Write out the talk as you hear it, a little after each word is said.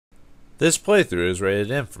This playthrough is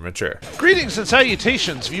rated M for mature. Greetings and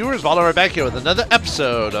salutations, viewers. Vauldemare back here with another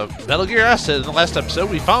episode of Metal Gear Acid. In the last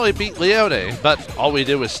episode, we finally beat Leone, but all we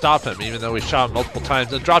did was stop him, even though we shot him multiple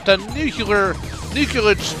times and dropped a nuclear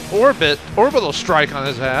orbital strike on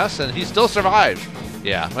his ass, and he still survived.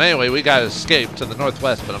 Yeah, well, anyway, we got to escape to the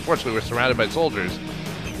northwest, but unfortunately we're surrounded by soldiers.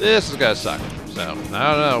 This is gonna suck. So, I don't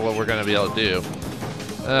know what we're gonna be able to do.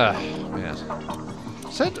 Man.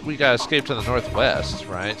 Said we gotta escape to the northwest,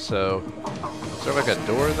 right? So, is there like a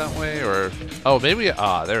door that way, or... Oh, maybe...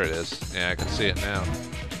 Ah, there it is. Yeah, I can see it now.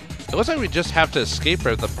 It looks like we just have to escape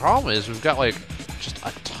it. The problem is we've got, like, just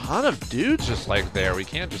a ton of dudes just, like, there. We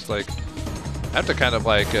can't just, like... have to kind of,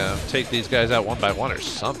 like, take these guys out one by one or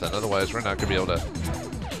something. Otherwise, we're not gonna be able to...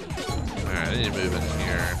 Alright, I need to move in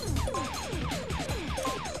here.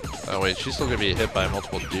 Oh, wait, she's still gonna be hit by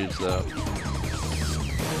multiple dudes, though.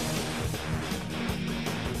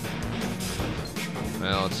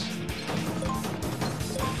 Well, it's...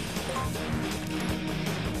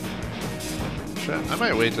 I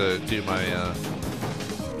might wait to do my,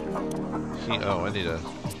 oh, I need a...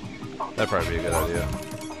 That'd probably be a good idea.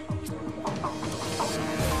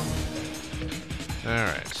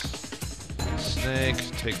 Alright. Snake,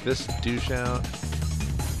 take this douche out.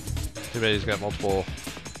 Too bad he's got multiple...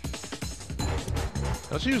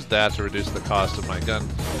 Let's use that to reduce the cost of my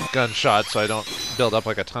gunshot so I don't build up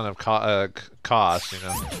like a ton of cost, you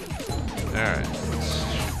know. Alright, let's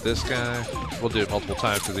shoot this guy. We'll do it multiple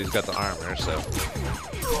times because he's got the armor, so.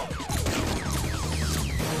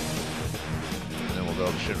 And then we'll be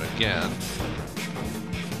able to shoot him again.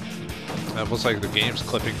 It looks like the game's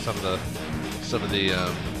clipping some of the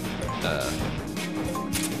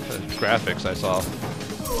graphics I saw.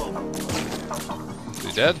 Is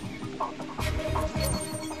he dead?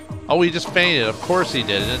 Oh, he just fainted. Of course he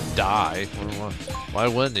did. He didn't die. Why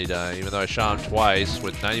wouldn't he die? Even though I shot him twice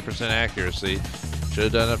with 90% accuracy. Should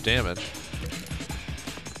have done enough damage.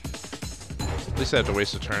 At least I have to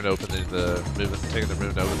waste a turn opening the taking the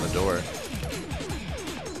move to open the door.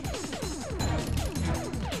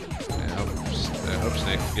 Yeah, I hope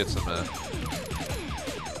Snake can get some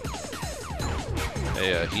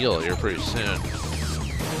a heal here pretty soon.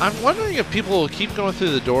 I'm wondering if people will keep going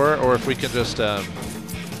through the door or if we can just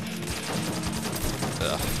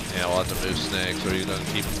yeah, we'll have to move Snake so he doesn't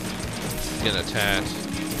keep getting attacked.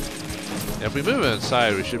 Yeah, if we move him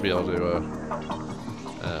inside, we should be able to,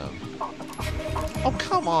 Oh,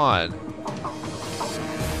 come on!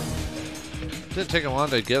 Didn't take him long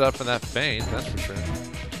to get up from that feint, that's for sure.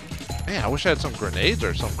 Man, I wish I had some grenades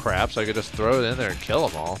or some crap so I could just throw it in there and kill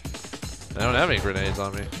them all. I don't have any grenades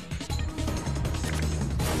on me.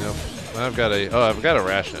 Nope. I've got a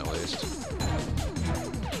ration at least.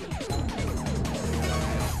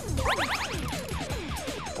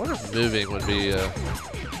 I wonder if moving would be,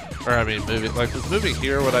 or I mean moving, like with moving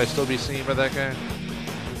here, would I still be seen by that guy?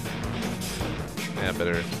 Yeah, I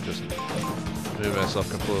better just move myself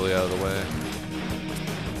completely out of the way.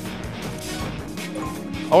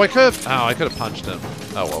 Oh, I could have punched him.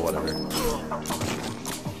 Oh, well, whatever.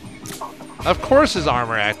 Of course his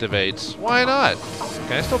armor activates. Why not?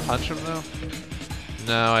 Can I still punch him, though?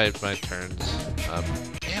 No, my turn's up.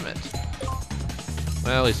 Damn it.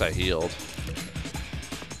 Well, at least I healed.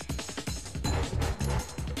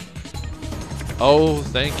 Oh,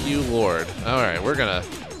 thank you, Lord. Alright, we're gonna...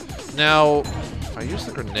 Now, if I use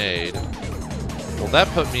the grenade, will that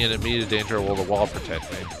put me in immediate danger or will the wall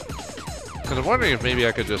protect me? Because I'm wondering if maybe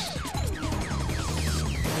I could just...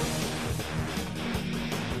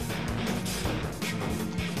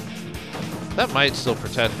 That might still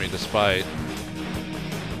protect me despite...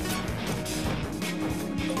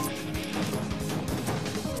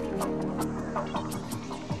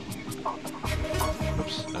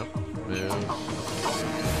 Oops, nope. Move.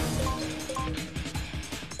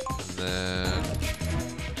 And then...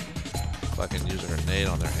 Fucking use a grenade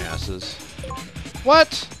on their asses.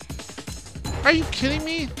 What? Are you kidding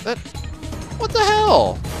me? What the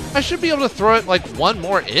hell? I should be able to throw it like one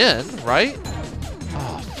more in, right?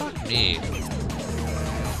 Oh, fuck me.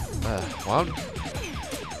 Well,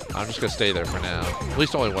 I'm just gonna stay there for now. At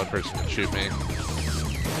least only one person can shoot me.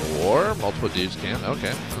 Or multiple dudes can.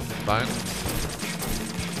 Okay, well, fine.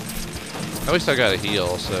 At least I got a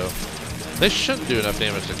heal, so... They shouldn't do enough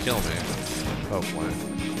damage to kill me. Hopefully.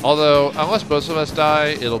 Although, unless both of us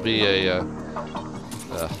die, it'll be a...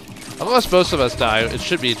 unless both of us die, it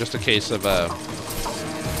should be just a case of,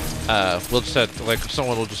 we'll just have, like,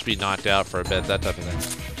 someone will just be knocked out for a bit, that type of thing.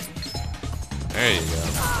 There you go.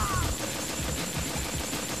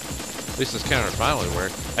 At least this counter finally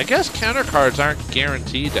worked. I guess counter cards aren't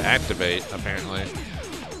guaranteed to activate, apparently.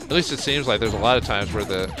 At least it seems like there's a lot of times where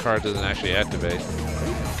the card doesn't actually activate. Where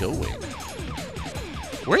are you going?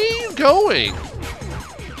 Where are you going?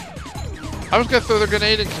 I was gonna throw the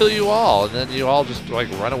grenade and kill you all, and then you all just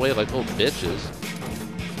like run away like little bitches.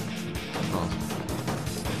 Oh.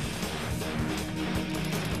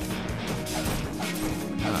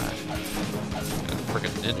 God. Got a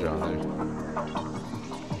freaking ninja on there.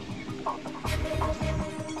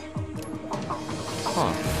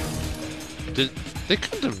 Huh. They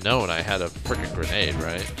couldn't have known I had a freaking grenade,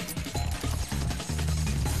 right?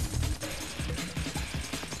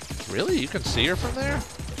 Really? You can see her from there?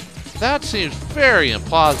 That seems very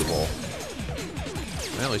implausible.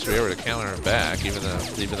 Well, at least we were able to counter him back, even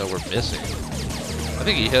though we're missing. I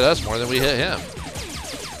think he hit us more than we hit him.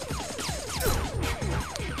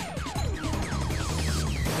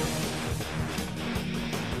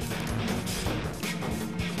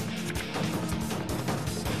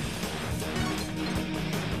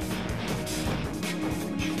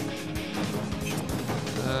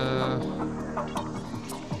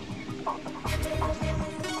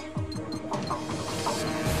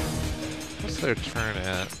 Their turn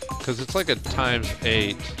at, because it's like a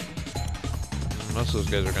 ×8. Most of those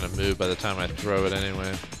guys are going to move by the time I throw it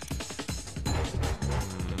anyway.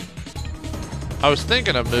 I was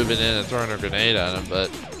thinking of moving in and throwing a grenade at them,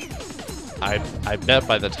 but I bet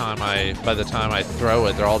by the time I throw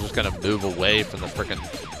it, they're all just going to move away from the frickin'.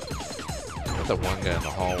 What's that one guy in the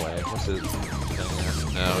hallway? What's his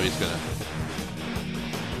thing? No, he's gonna.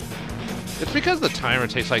 It's because the timer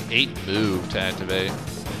takes like 8 moves to activate.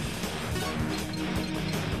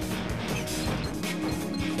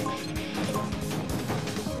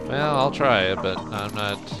 Well, I'll try it, but I'm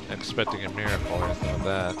not expecting a miracle or anything like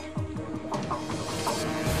that.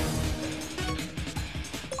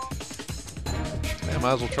 Yeah,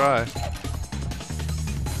 might as well try.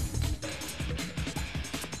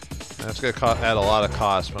 That's gonna add a lot of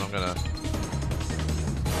cost, but I'm gonna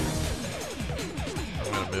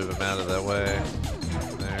move him out of that way.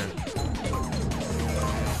 There.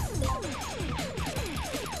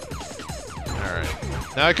 All right.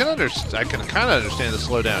 Now I can kind of understand the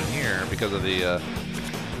slowdown here because of the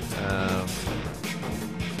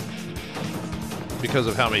because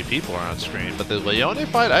of how many people are on screen. But the Leone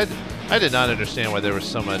fight, I did not understand why there was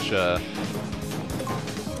so much.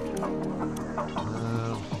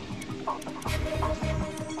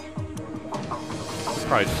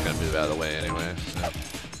 Probably just gonna move out of the way anyway. So.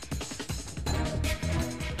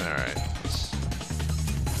 All right.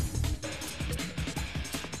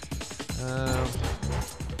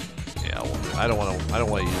 Yeah, I don't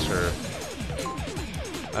want to use her.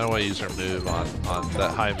 I don't want to use her move on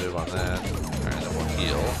that high move on that. All right, then we'll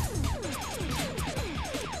heal.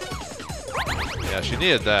 Yeah, she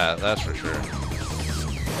needed that. That's for sure.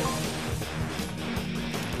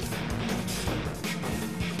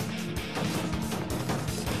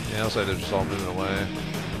 Yeah, looks like they're just all moving away.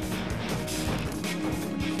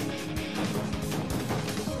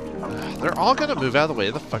 They're all gonna move out of the way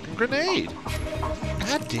of the fucking grenade.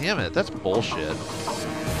 God damn it, that's bullshit.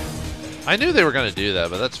 I knew they were gonna do that,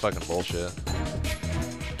 but that's fucking bullshit.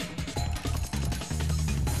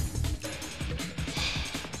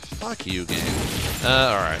 Fuck you, game.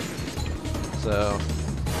 Alright. So.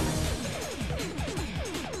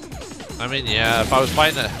 I mean, yeah, if I was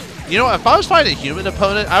fighting a... You know, if I was fighting a human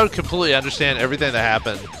opponent, I would completely understand everything that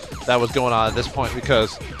happened that was going on at this point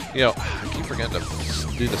because, you know, I keep forgetting to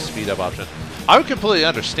do the speed up option. I would completely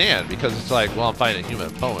understand because it's like, well, I'm fighting a human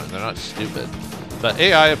opponent. They're not stupid. But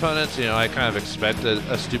AI opponents, you know, I kind of expected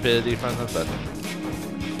a stupidity from them, but...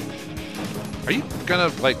 Are you gonna,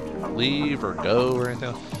 like, leave or go or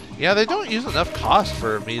anything? Yeah, they don't use enough cost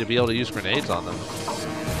for me to be able to use grenades on them.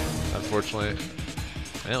 Unfortunately.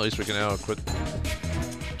 And at least we can now quit...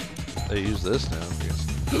 They use this now, I guess.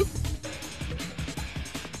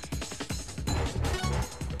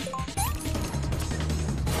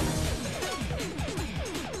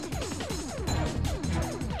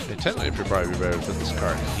 Technically, it would probably be better to put this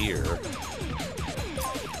card here.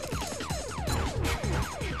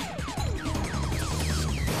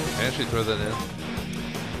 Can I actually throw that in?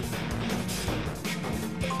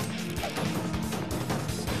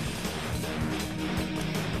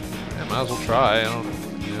 Yeah, might as well try. I don't,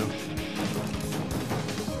 you know.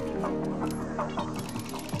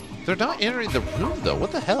 They're not entering the room, though.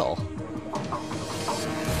 What the hell?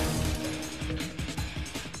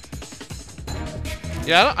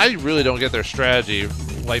 Yeah, I really don't get their strategy,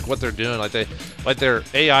 like what they're doing. Like their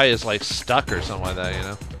AI is like stuck or something like that, you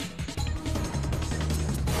know.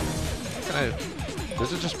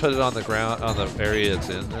 Does it just put it on the ground, on the area it's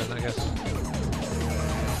in? Then I guess.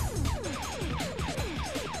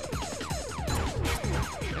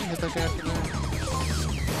 that guy from there?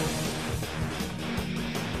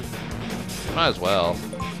 Might as well.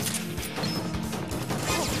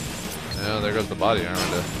 Yeah, there goes the body armor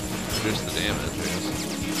to reduce the damage, I guess.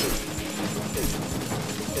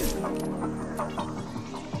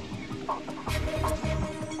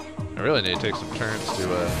 I really need to take some turns to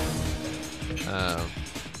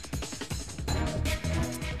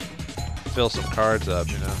fill some cards up,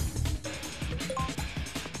 you know.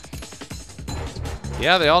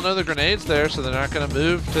 Yeah, they all know the grenade's there, so they're not going to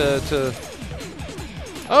move to...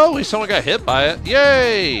 Oh, at least someone got hit by it.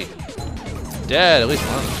 Yay! Dead. At least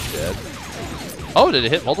one of them's dead. Oh, did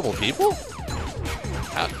it hit multiple people?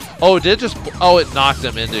 Oh, it did just... Oh, it knocked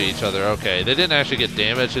them into each other. Okay, they didn't actually get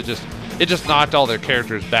damaged. It just knocked all their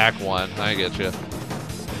characters back one. I get you.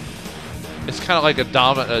 It's kind of like a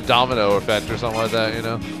domino effect or something like that, you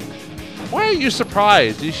know? Why are you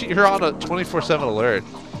surprised? You're on a 24/7 alert.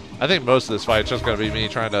 I think most of this fight's just going to be me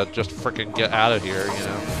trying to just freaking get out of here, you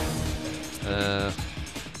know?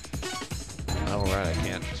 Oh, right, I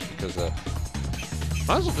can't. Because,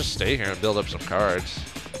 might as well just stay here and build up some cards.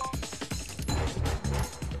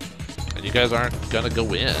 And you guys aren't going to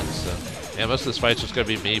go in, so... Yeah, most of this fight's just going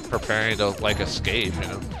to be me preparing to, like, escape, you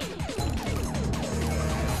know?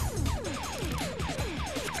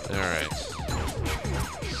 Alright.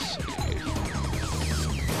 Let's see.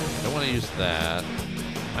 I don't want to use that.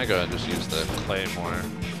 I go ahead and just use the claymore.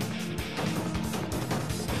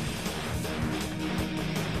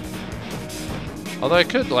 Although I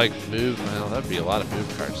could like move, well, that'd be a lot of move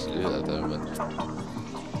cards to do that though, but...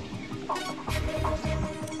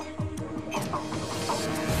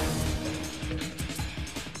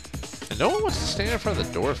 And no one wants to stand in front of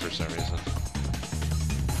the door for some reason.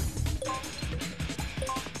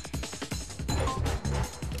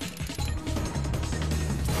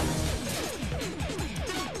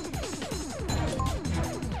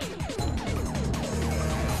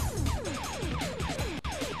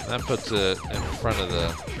 That puts it in front of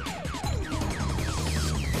the...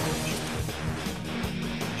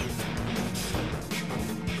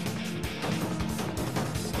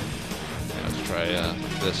 Yeah, let's try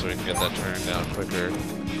this so we can get that turned down quicker.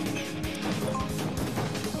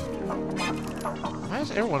 Why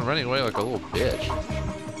is everyone running away like a little bitch?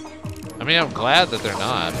 I mean, I'm glad that they're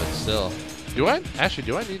not, but still. Do I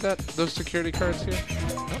need those security cards here?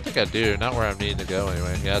 I don't think I do. Not where I'm needing to go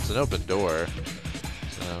anyway. Yeah, it's an open door.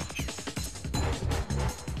 So.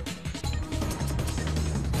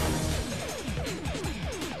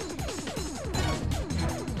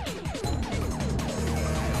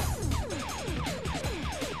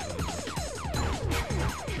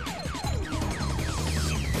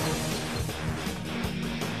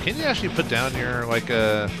 Can you actually put down your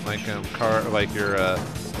car, like your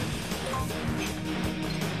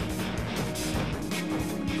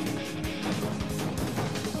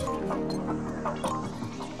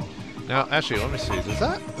Now, actually, let me see. Does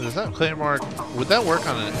that claymore, would that work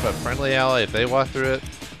on a friendly ally if they walk through it?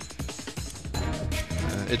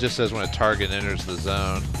 It just says when a target enters the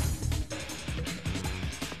zone.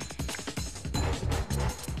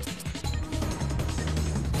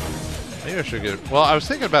 Maybe I should get... Well, I was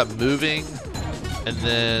thinking about moving and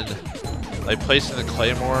then, like, placing the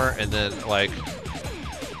claymore and then, like...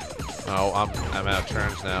 Oh, I'm out of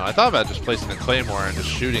turns now. I thought about just placing the claymore and just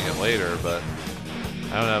shooting it later, but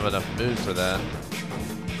I don't have enough moves for that.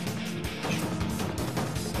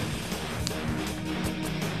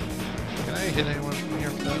 Can I hit anyone from here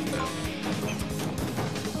for that?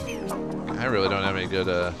 No. I really don't have any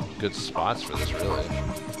good spots for this, really.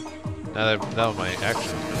 Now that my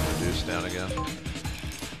action's been reduced down again.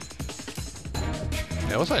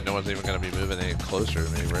 Yeah, it looks like no one's even going to be moving any closer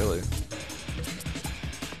to me, really.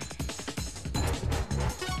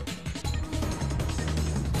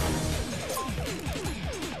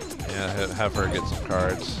 Yeah, have her get some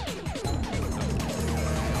cards.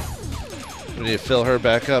 We need to fill her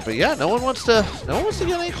back up, but yeah, no one wants to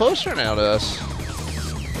get any closer now to us.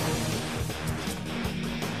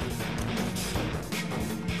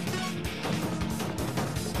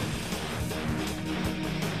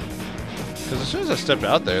 Because as soon as I step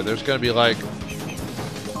out there, there's going to be like,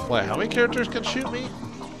 wait, how many characters can shoot me?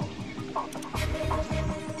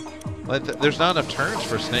 Like, there's not enough turns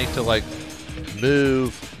for Snake to like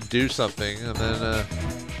move, do something, and then,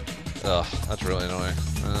 ugh, that's really annoying.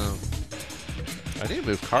 I need to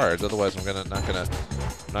move cards, otherwise I'm not gonna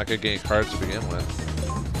get any cards to begin with.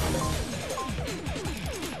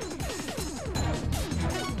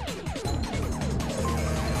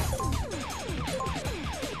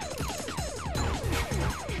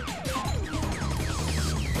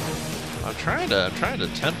 I'm trying to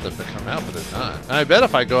tempt them to come out, but they're not. And I bet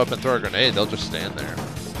if I go up and throw a grenade, they'll just stand there.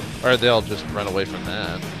 Or they'll just run away from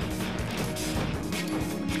that.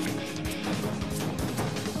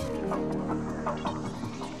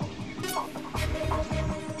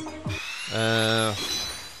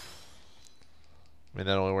 I mean,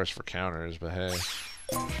 that only works for counters, but hey.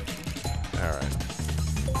 Alright.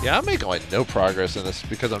 Yeah, I'm making, like, no progress in this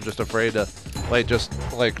because I'm just afraid to, like, just,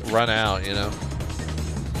 like, run out, you know?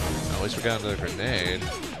 At least we got another grenade.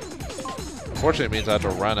 Unfortunately, it means I have to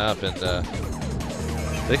run up and,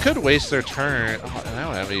 they could waste their turn. Oh, and I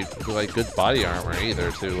don't have any, like, good body armor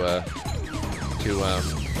either to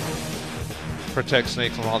protect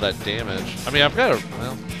Snake from all that damage. I mean, I've got a,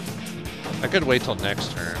 well, I could wait till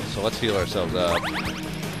next turn, so let's heal ourselves up.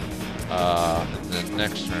 And then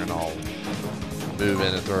next turn I'll move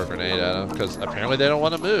in and throw a grenade at them, because apparently they don't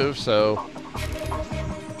want to move, so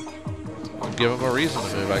I'll give them a reason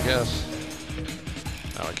to move, I guess.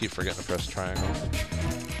 Oh, I keep forgetting to press triangle.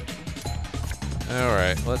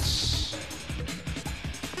 Alright, let's...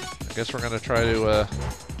 I guess we're going to try to...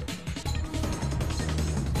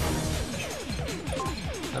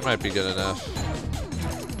 That might be good enough.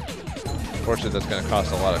 Unfortunately, that's going to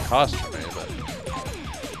cost a lot of cost for me, but...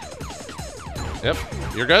 Yep,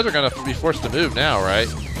 your guys are going to be forced to move now, right?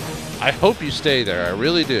 I hope you stay there, I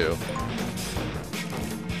really do.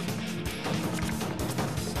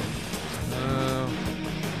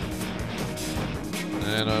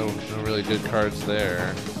 No really good cards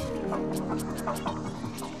there.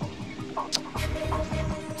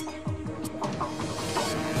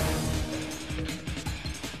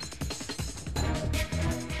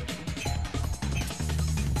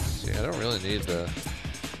 See, I don't really need the...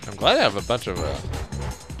 I'm glad I have a bunch of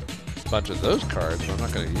those cards, but I'm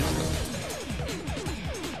not going to use them.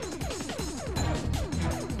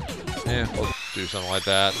 Yeah, we'll do something like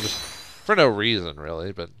that. Just for no reason,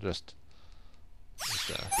 really, but just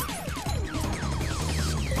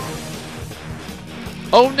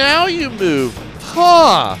Oh, now you move!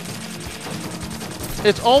 Huh!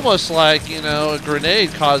 It's almost like, you know, a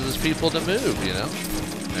grenade causes people to move, you know?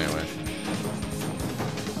 Anyway.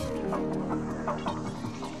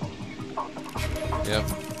 Yep.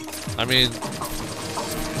 I mean,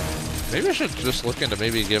 maybe I should just look into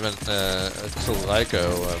maybe giving Teliko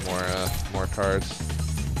more cards.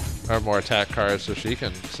 Or more attack cards so she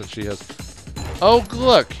can, since she has... Oh,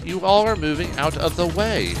 look! You all are moving out of the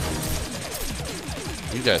way!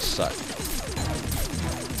 You guys suck.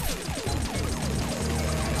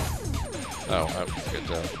 Oh, I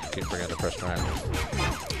keep forgetting to press triangle.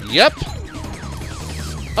 Yep!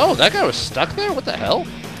 Oh, that guy was stuck there? What the hell?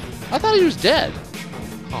 I thought he was dead.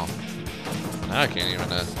 Huh. Now I can't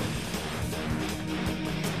even...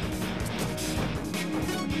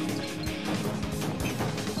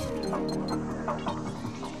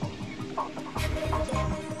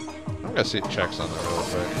 I'm gonna see checks on the real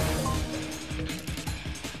quick.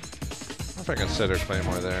 I don't know if I can set her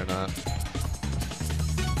Claymore there or not.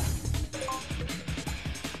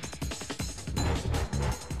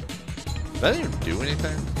 Does that even do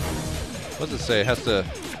anything? What does it say? It has to...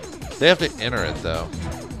 They have to enter it, though.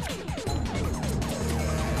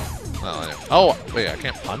 Oh, wait, I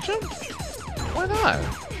can't punch him? Why not?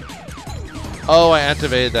 Oh, I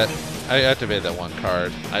activated that. I activated that one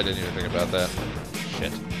card. I didn't even think about that.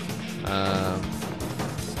 Shit.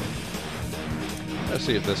 Let's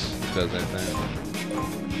see if this does anything.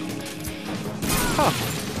 Huh.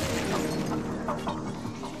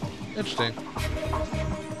 Interesting.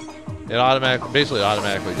 It basically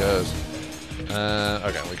automatically goes.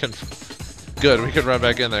 Okay, we can... Good, we can run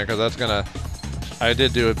back in there, because that's gonna... I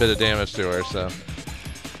did do a bit of damage to her, so...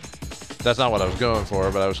 That's not what I was going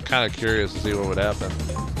for, but I was kind of curious to see what would happen.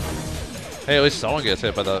 Hey, at least someone gets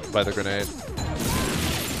hit by the grenade.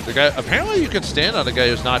 The guy... Apparently you can stand on a guy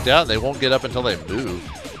who's knocked out and they won't get up until they move.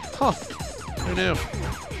 Huh. Who knew?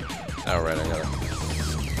 Oh, right, I got it.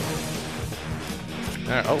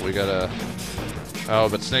 Alright, oh, we got a... Oh,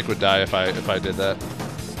 but Snake would die if I did that.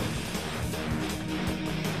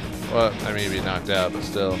 Well, I mean, he'd be knocked out, but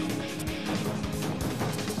still.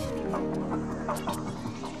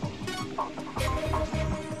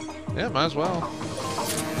 Yeah, might as well.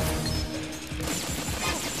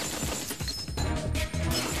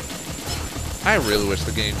 I really wish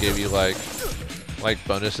the game gave you like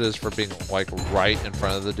bonuses for being like right in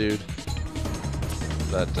front of the dude.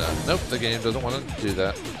 But nope, the game doesn't want to do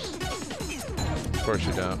that. Oops. Of course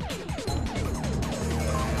you don't.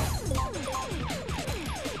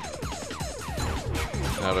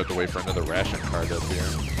 Now I have to wait for another ration card to appear.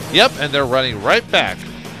 Yep, and they're running right back.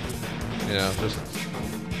 You know, just...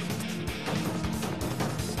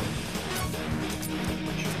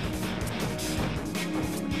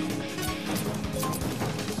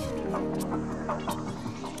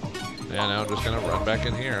 Yeah, now I'm just gonna run back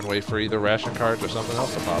in here and wait for either ration cards or something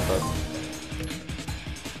else to pop up.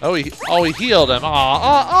 Oh, he healed him.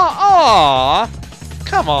 Aw.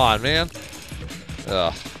 Come on, man.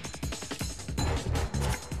 Ugh.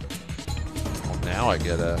 Well, now I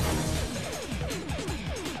get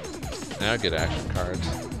action cards.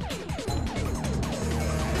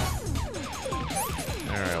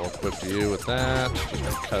 Alright, we'll equip you with that, just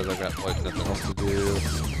because I got like nothing else to do.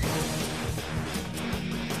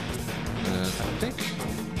 And I think,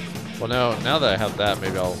 well, no, now that I have that,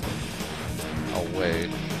 maybe I'll wait.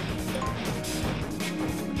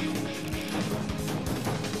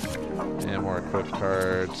 And more equipped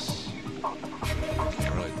cards.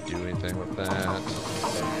 Can't really do anything with that.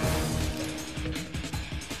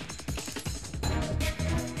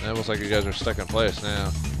 It looks like you guys are stuck in place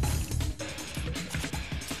now.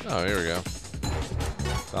 Oh, here we go.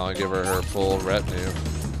 I'll give her full retinue.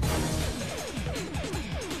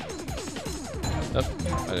 Oh,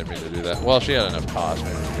 I didn't mean to do that. Well, she had enough cost.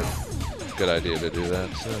 Maybe it was a good idea to do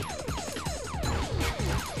that. So.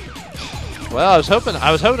 Well, I was hoping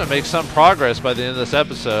to make some progress by the end of this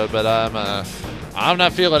episode, but I'm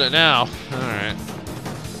not feeling it now. All right.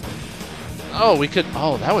 Oh, we could.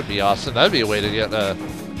 Oh, that would be awesome. That'd be a way to get.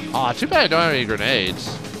 Aw, too bad I don't have any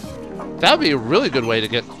grenades. That would be a really good way to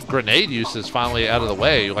get grenade uses finally out of the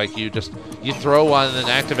way. Like you throw one and then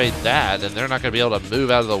activate that, and they're not going to be able to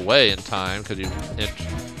move out of the way in time because you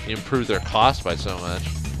improve their cost by so much.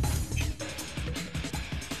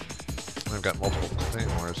 I've got multiple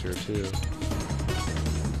claymores here too.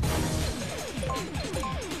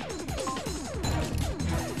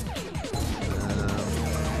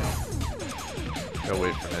 Gotta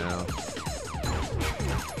wait for now.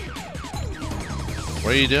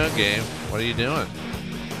 What are you doing, game? What are you doing?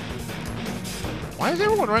 Why is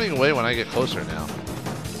everyone running away when I get closer now?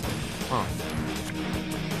 Huh.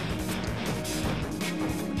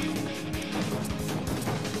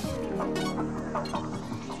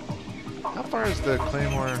 How far is the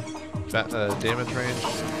claymore damage range?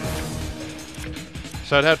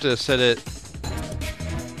 So I'd have to set it...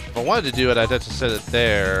 If I wanted to do it, I'd have to set it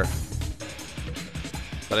there.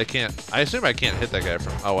 But I can't. I assume I can't hit that guy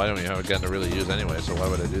from. Oh, I don't even have a gun to really use anyway, so why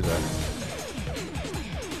would I do that?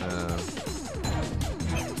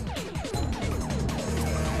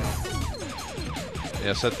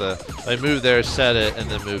 Yeah, set the. I move there, set it, and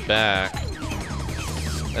then move back,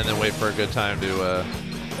 and then wait for a good time to.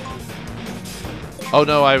 Oh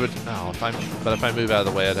no, I would. No, if I move out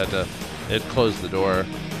of the way, I'd have to. It'd close the door.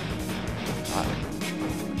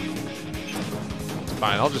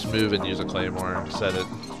 Fine, I'll just move and use a claymore and set it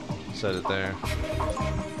there.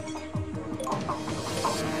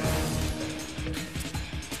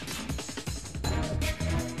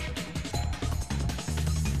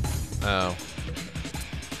 Oh.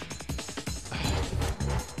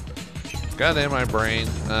 Goddamn my brain.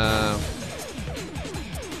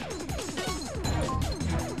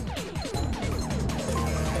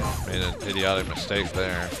 Made an idiotic mistake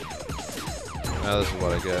there. Now this is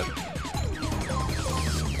what I get.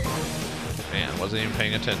 Man, wasn't even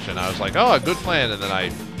paying attention. I was like, oh, a good plan, and then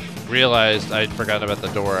I realized I'd forgotten about the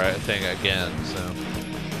door thing again, so.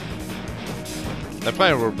 That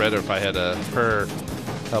plan would work better if I had her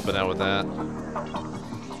helping out with that.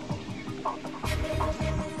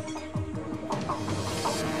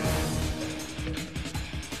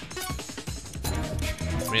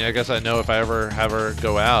 I mean, I guess I know if I ever have her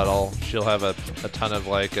go out, she'll have a ton of,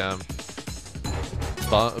 like,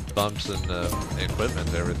 bumps and equipment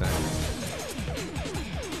and everything.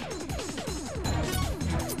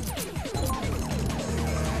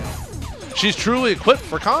 She's truly equipped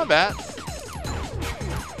for combat.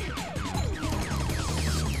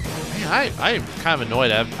 Man, I'm kind of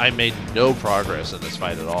annoyed. I made no progress in this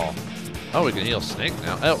fight at all. Oh, we can heal Snake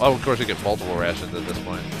now. Oh, of course we get multiple rations at this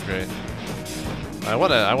point. Great. I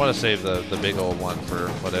wanna save the big old one for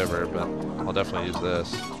whatever, but I'll definitely use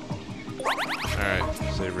this. All right,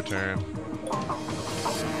 save return.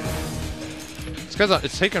 It's because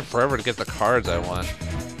it's taking forever to get the cards I want.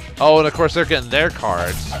 Oh, and of course they're getting their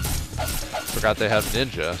cards. Forgot they have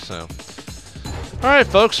Ninja, so. Alright,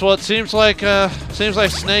 folks, well, it seems like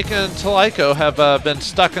Snake and Teliko have been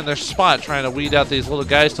stuck in their spot trying to weed out these little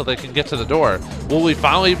guys till they can get to the door. Will we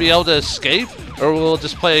finally be able to escape? Or will we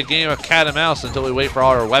just play a game of cat and mouse until we wait for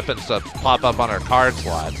all our weapons to pop up on our card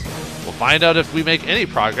slots? We'll find out if we make any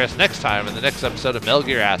progress next time in the next episode of Metal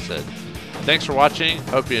Gear Acid. Thanks for watching,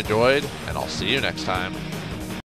 hope you enjoyed, and I'll see you next time.